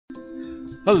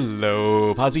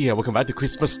Hello, Pazzy here. Welcome back to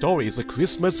Christmas Stories, a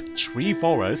Christmas tree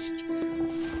forest.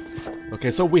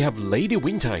 Okay, so we have Lady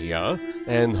Winter here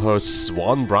and her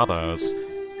swan brothers.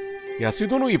 Yeah, so you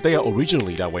don't know if they are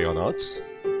originally that way or not.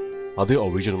 Are they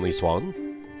originally swan?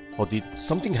 Or did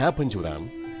something happen to them?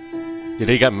 Did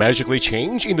they get magically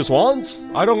changed into swans?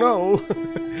 I don't know.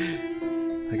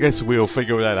 I guess we'll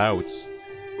figure that out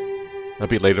a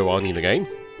bit later on in the game.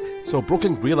 So,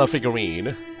 broken gorilla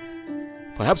figurine.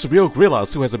 Perhaps a real gorilla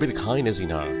still has a bit of kindness in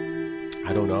her.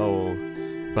 I don't know.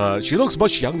 But she looks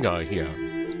much younger here.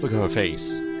 Look at her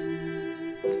face.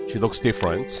 She looks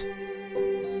different.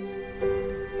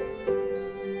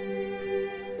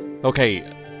 Okay.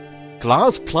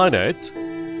 Glass planet.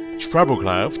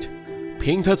 Treblecraft.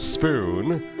 Painted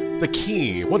spoon. The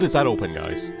key. What does that open,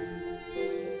 guys?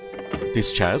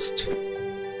 This chest.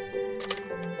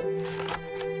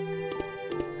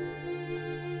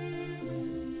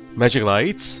 Magic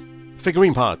lights,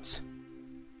 figurine parts.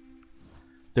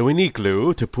 Do we need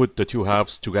glue to put the two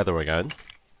halves together again?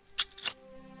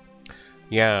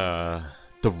 Yeah,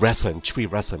 the resin, tree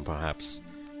resin perhaps.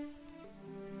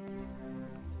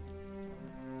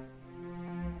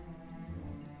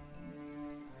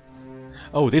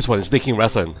 Oh, this one is leaking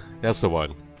resin. That's the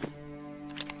one.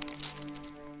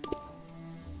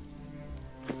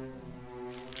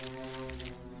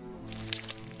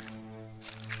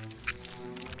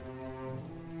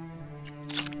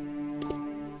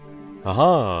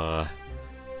 Aha!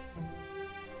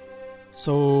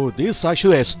 So this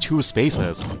actually has two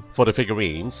spaces for the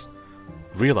figurines.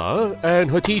 Rilla and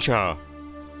her teacher,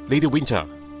 Lady Winter.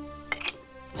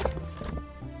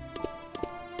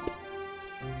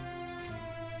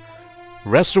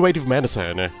 Restorative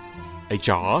medicine, a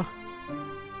jar,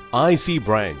 icy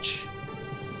branch.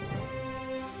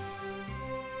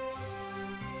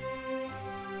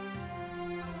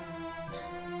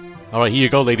 Alright, here you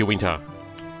go, Lady Winter.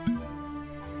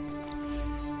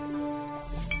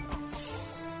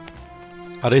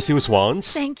 Are they still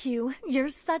swans? Thank you. You're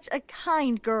such a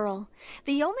kind girl.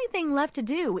 The only thing left to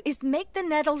do is make the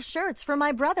nettle shirts for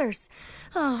my brothers.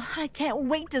 Oh, I can't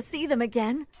wait to see them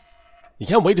again. You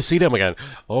can't wait to see them again.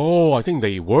 Oh, I think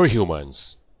they were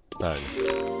humans. Then.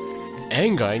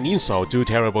 Anger and insult do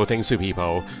terrible things to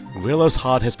people. Gorilla's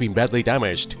heart has been badly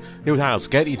damaged. New task,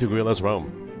 get into Gorilla's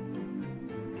room.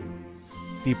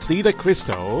 Depleted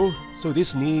crystal. So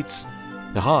this needs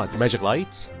the heart, the magic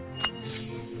light.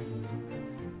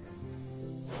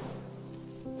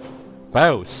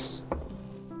 Bells.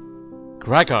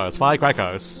 Crackers,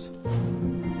 firecrackers.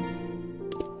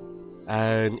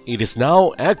 And it is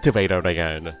now activated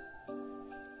again.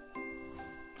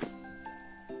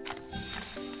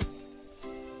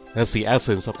 That's the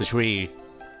essence of the tree.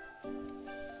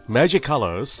 Magic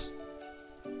colors.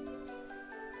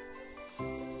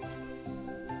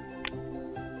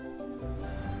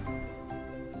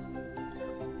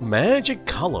 Magic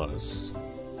colors.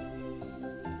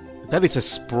 That is a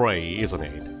spray, isn't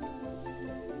it?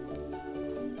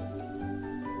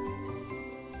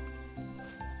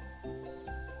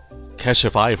 Catch the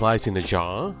fireflies in the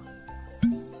jar.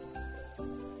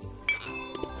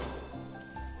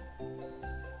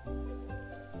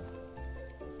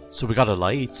 So we got a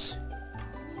light.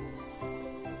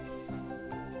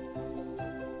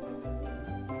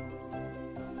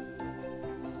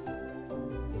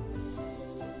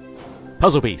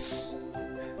 Puzzle piece.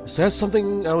 Is there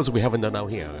something else we haven't done out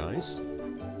here, guys?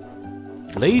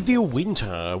 Lady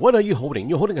Winter, what are you holding?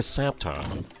 You're holding a scepter.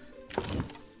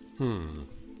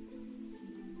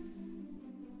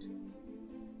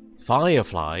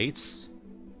 Fireflies.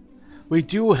 We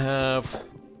do have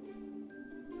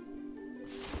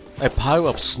a pile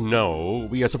of snow.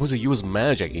 We are supposed to use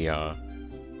magic here.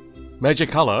 Magic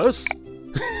colors?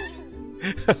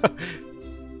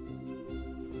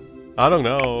 I don't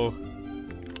know.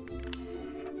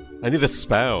 I need a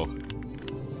spell.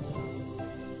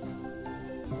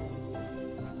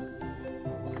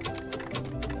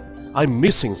 I'm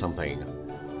missing something.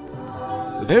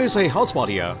 There is a hotspot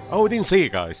here. Oh, I didn't see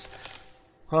it, guys.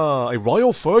 A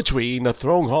royal fir tree in the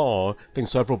throne hall. I think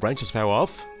several branches fell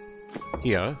off.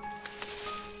 Here.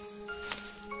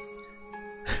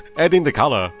 Adding the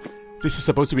color. This is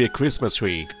supposed to be a Christmas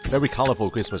tree. Very colorful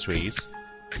Christmas trees.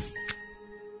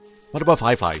 What about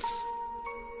fireflies?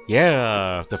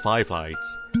 Yeah, the fireflies.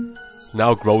 It's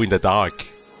now glow in the dark.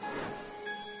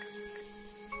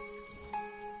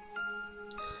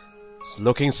 It's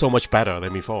looking so much better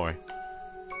than before.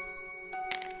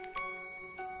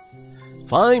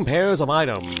 5 pairs of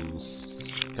items.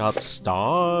 Got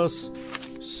stars,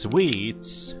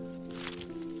 sweets.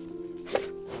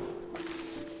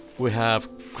 We have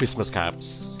Christmas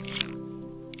caps.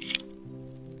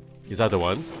 Is that the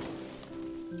one?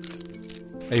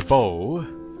 A bow.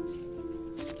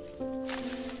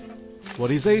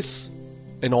 What is this?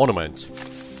 An ornament.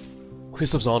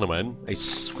 Christmas ornament. A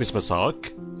Christmas sock.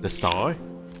 The star.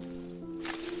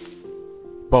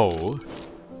 Bow.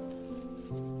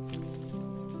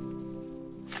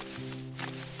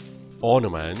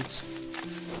 Ornament.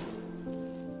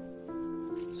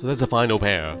 So that's the final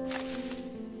pair.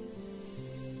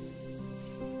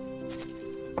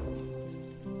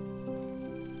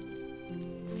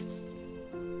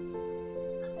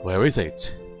 Where is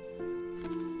it?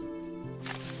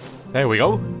 There we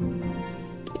go.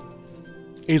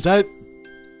 Is that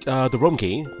the room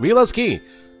key? Rila's key!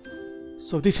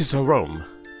 So this is her room.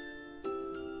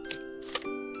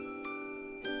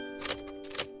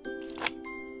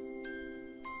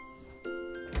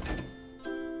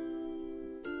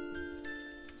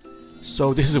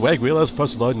 So this is where Grilla's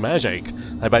first learned magic.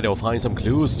 I bet they'll find some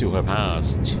clues to her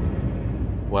past.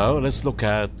 Well, let's look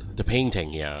at the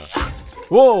painting here.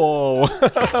 Whoa!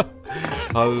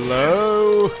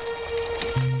 Hello?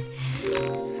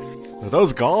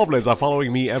 Those goblins are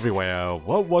following me everywhere.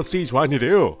 What was he trying to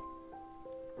do?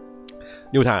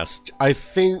 New task. I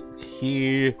think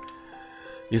he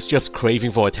is just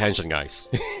craving for attention, guys.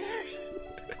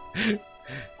 He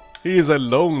is a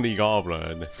lonely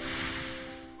goblin.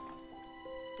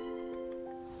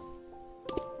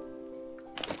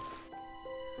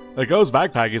 The girl's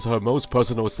backpack is her most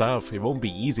personal stuff. It won't be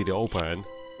easy to open.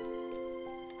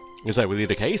 Is that really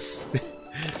the case?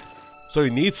 So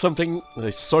it needs something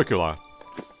circular.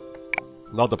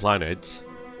 Not the planet.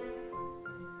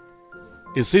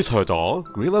 Is this her doll?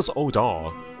 Grilla's old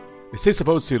doll. Is this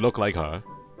supposed to look like her?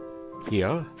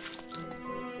 Here?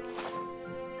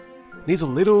 Needs a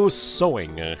little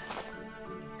sewing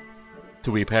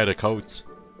to repair the coat.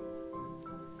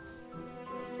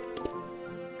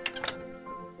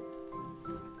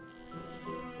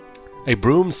 A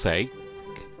broomstick.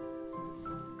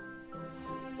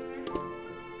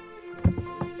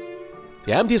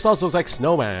 The empty sauce looks like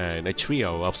snowman, a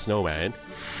trio of snowmen.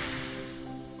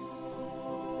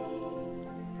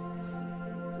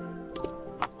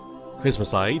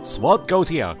 Christmas lights. What goes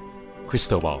here?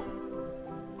 Crystal ball.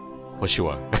 For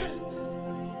sure.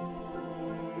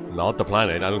 Not the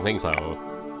planet, I don't think so.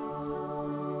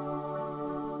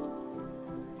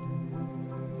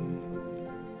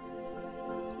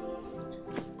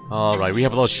 Alright, we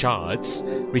have a lot of shards.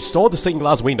 Restore the stained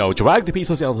glass window, drag the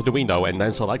pieces onto the window, and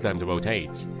then select them to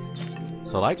rotate.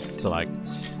 Select,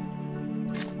 select.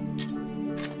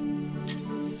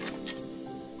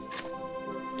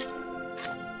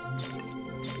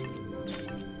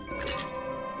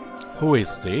 Who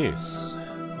is this?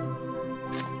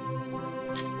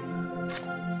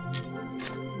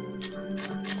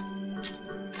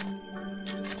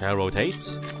 Can I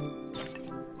rotate?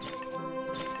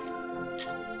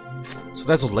 So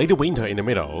that's a Lady Winter in the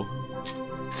middle.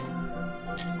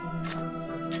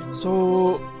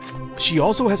 So she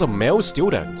also has a male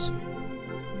student.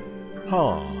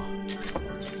 Huh.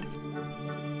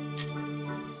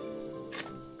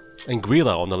 And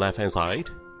Grilla on the left hand side.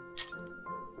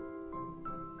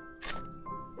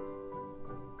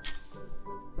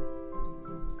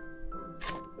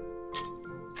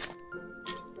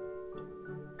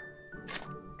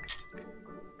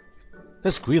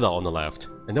 There's Grilla on the left,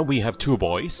 and then we have two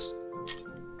boys.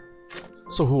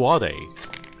 So who are they?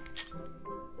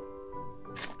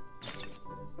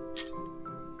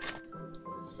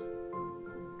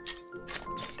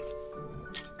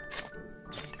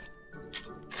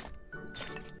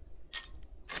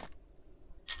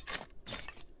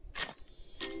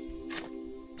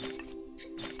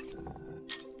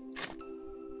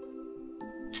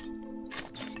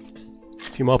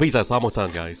 Few more pizzas, almost done,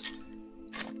 guys.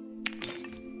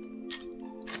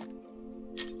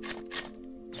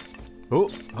 Oh,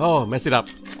 oh, mess it up.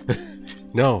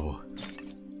 No.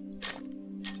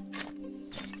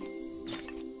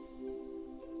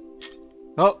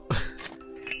 Oh,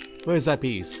 where's that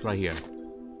piece? Right here.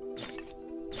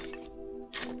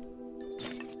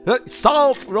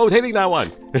 Stop rotating that one.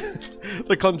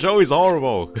 The control is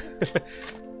horrible.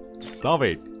 Stop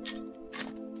it.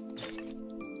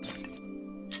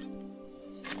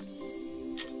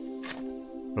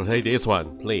 Rotate this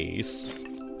one, please.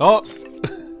 Oh!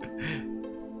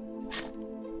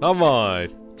 Come on!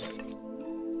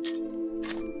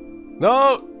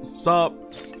 No! Stop!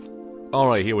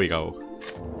 Alright, here we go.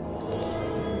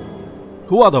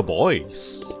 Who are the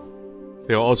boys?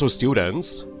 They are also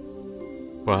students.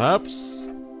 Perhaps?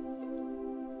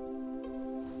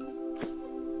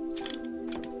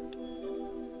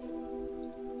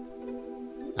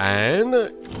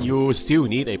 And you still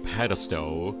need a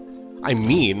pedestal. I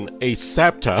mean, a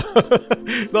scepter,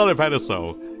 not a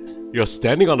pedestal. You're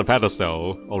standing on a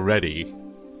pedestal already.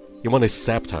 You want a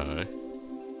scepter.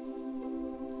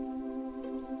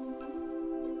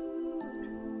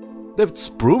 There's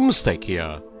broomstick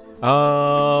here.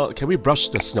 Can we brush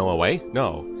the snow away?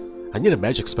 No. I need a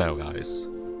magic spell, guys.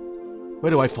 Where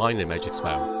do I find a magic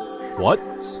spell? What?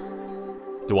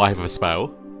 Do I have a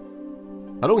spell?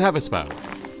 I don't have a spell.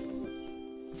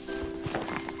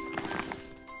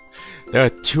 There are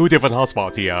two different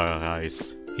hotspots here,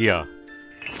 guys. Here.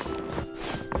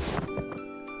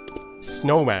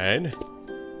 Snowman.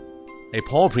 A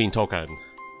paw print token.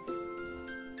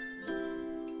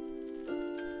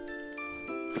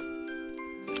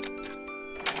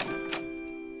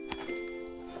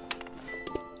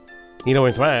 Needle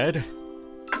and thread.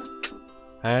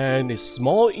 And a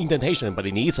small indentation, but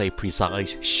it needs a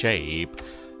precise shape.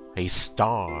 A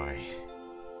star.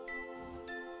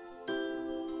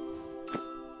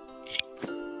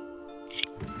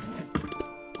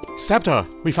 Scepter!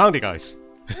 We found it, guys!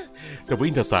 The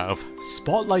winter staff.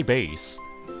 Spotlight base.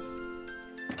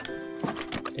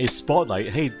 A spotlight.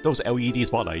 Hey, those LED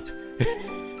spotlights.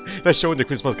 That's showing the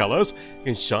Christmas colors.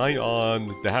 Can shine on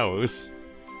the house.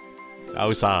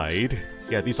 Outside.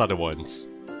 Yeah, these are the ones.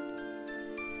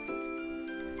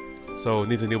 So,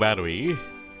 needs a new battery.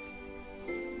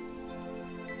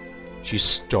 She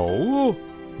stole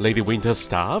Lady Winter's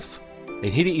staff and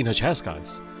hid it in her chest,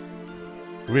 guys.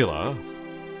 Rilla,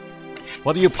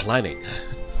 what are you planning?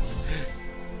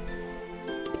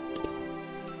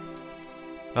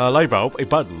 Light bulb, a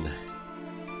button.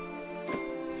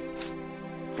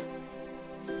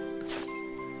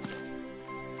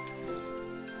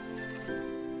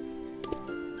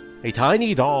 A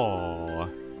tiny doll.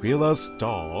 Rilla's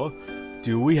doll.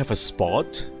 Do we have a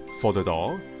spot for the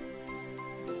doll?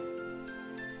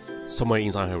 Somewhere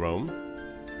inside her room.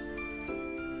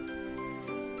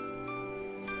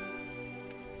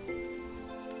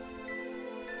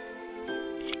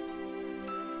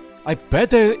 I bet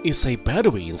there is a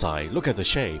battery inside. Look at the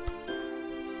shape.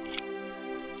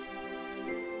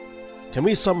 Can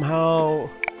we somehow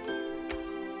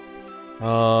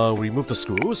remove the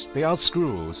screws? They are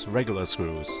screws, regular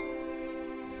screws.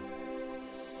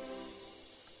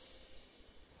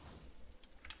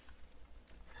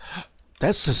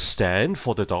 That's a stand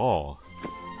for the doll.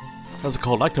 That's a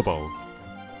collectible.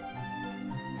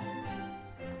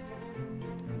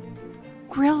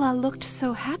 Grilla looked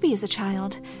so happy as a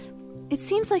child. It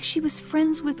seems like she was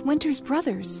friends with Winter's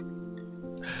brothers.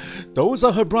 Those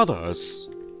are her brothers.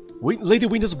 Lady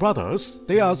Winter's brothers.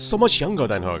 They are so much younger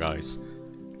than her, guys.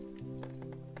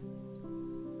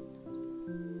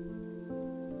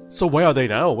 So where are they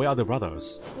now? Where are the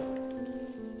brothers?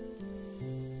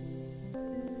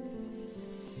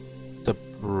 The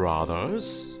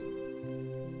brothers?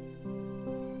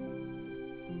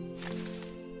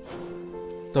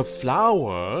 The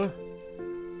flower?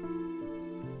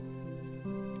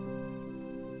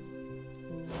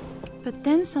 But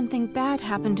then something bad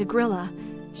happened to Grilla.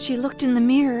 She looked in the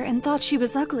mirror and thought she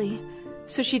was ugly,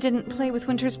 so she didn't play with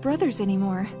Winter's brothers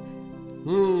anymore.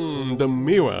 The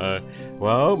mirror.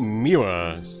 Well,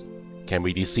 mirrors can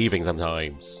be deceiving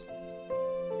sometimes.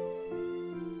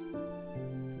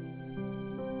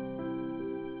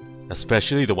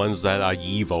 Especially the ones that are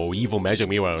evil magic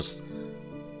mirrors.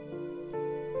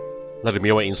 Like the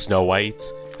mirror in Snow White.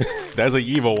 That's an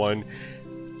evil one.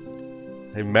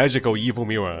 A magical evil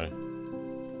mirror.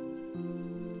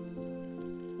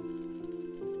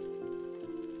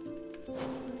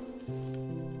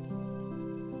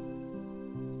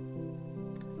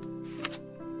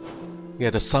 Yeah,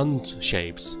 the sun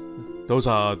shapes. Those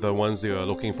are the ones you're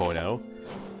looking for now.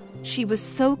 She was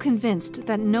so convinced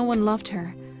that no one loved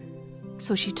her.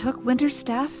 So she took Winter's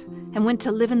staff and went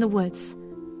to live in the woods.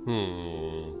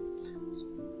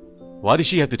 Why did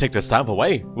she have to take the staff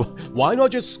away? Why not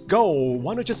just go?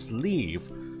 Why not just leave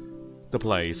the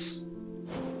place?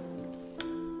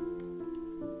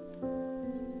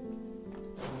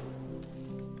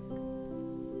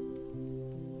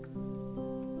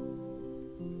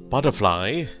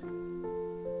 Butterfly.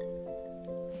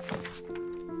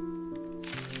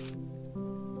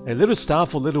 A little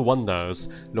staff for little wonders.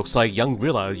 Looks like young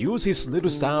Grilla used his little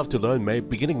staff to learn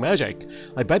beginning magic.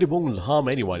 I bet it won't harm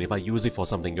anyone if I use it for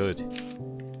something good.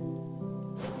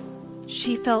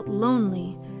 She felt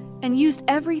lonely and used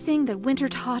everything that Winter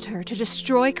taught her to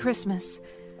destroy Christmas.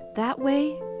 That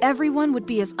way, everyone would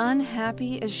be as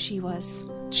unhappy as she was.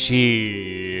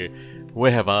 Gee,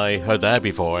 where have I heard that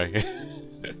before?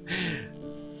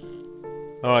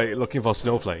 Alright, looking for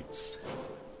snowflakes.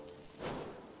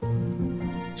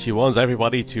 She wants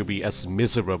everybody to be as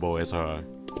miserable as her.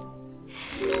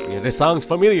 Yeah, this sounds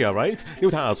familiar, right? New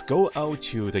task, go out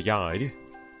to the yard.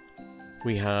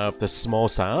 We have the small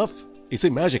staff. Is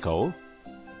it magical?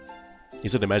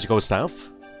 Is it the magical staff?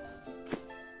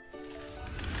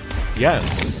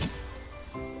 Yes!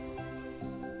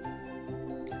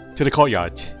 To the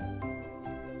courtyard.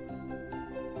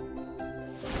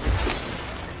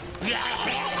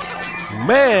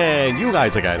 Man, you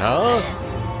guys again, huh?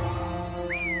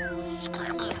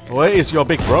 Where is your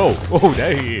big bro? Oh,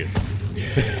 there he is.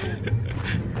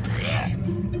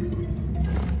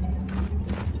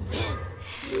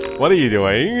 What are you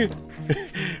doing?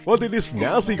 What did these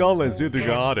nasty goblins do to the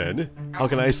garden? How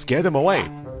can I scare them away?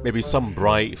 Maybe some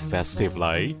bright festive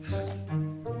lights?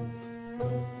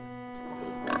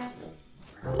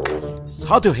 It's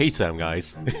hard to hate them,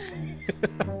 guys.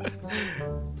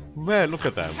 Man, look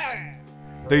at them.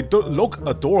 They do look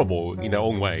adorable in their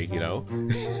own way, you know?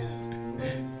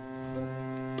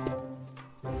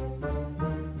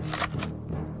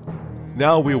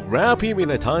 Now we'll wrap him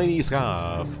in a tiny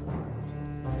scarf.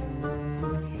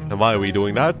 And why are we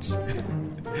doing that?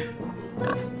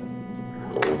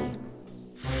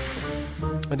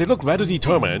 And they look rather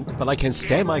determined, but I can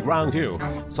stand my ground too.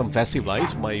 Some festive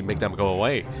lights might make them go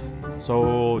away.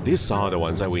 So these are the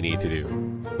ones that we need to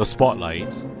do. The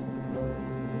spotlights.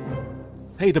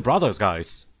 Hey, the brothers,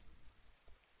 guys.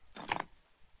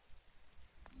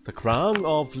 The crown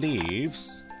of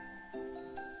leaves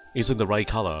isn't the right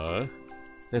color.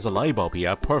 There's a light bulb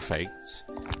here, perfect.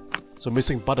 So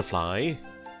missing butterfly.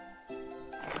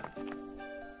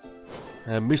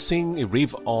 And missing a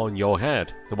wreath on your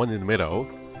head, the one in the middle.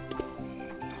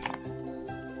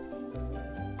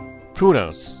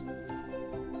 Pruners.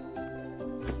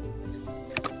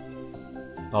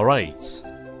 Alright.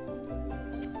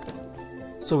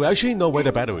 So we actually know where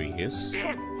the battery is.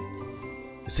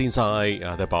 It's inside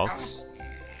the box.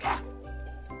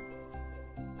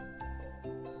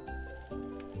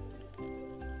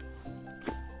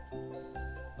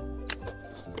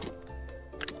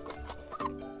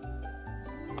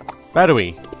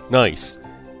 Battery! Nice.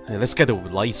 And let's get the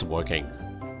lights working.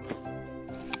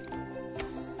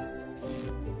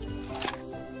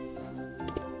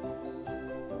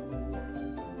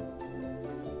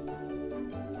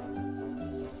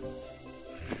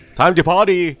 Time to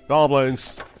party,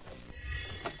 goblins!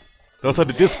 Those are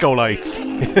the disco lights.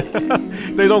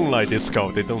 They don't like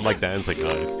disco, they don't like dancing,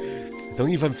 guys. Don't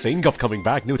even think of coming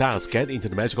back. New task, get into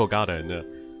the magical garden.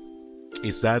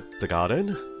 Is that the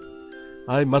garden?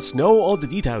 I must know all the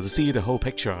details to see the whole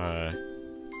picture.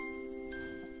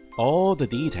 All the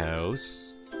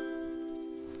details.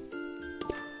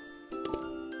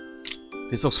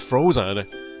 This looks frozen.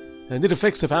 I need to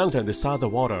fix the fountain to start the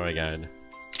water again.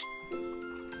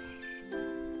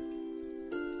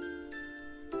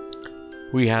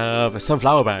 We have a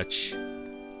sunflower patch.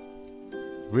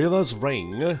 Rilla's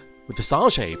ring with the star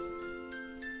shape.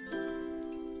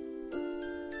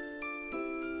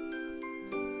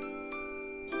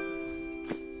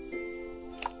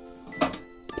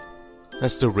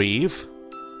 That's the wreath.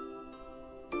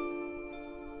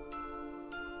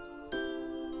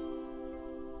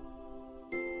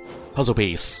 Puzzle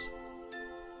piece.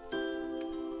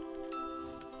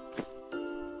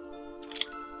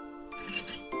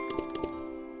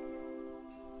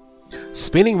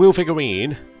 Spinning wheel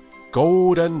figurine.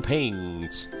 Golden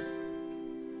paint.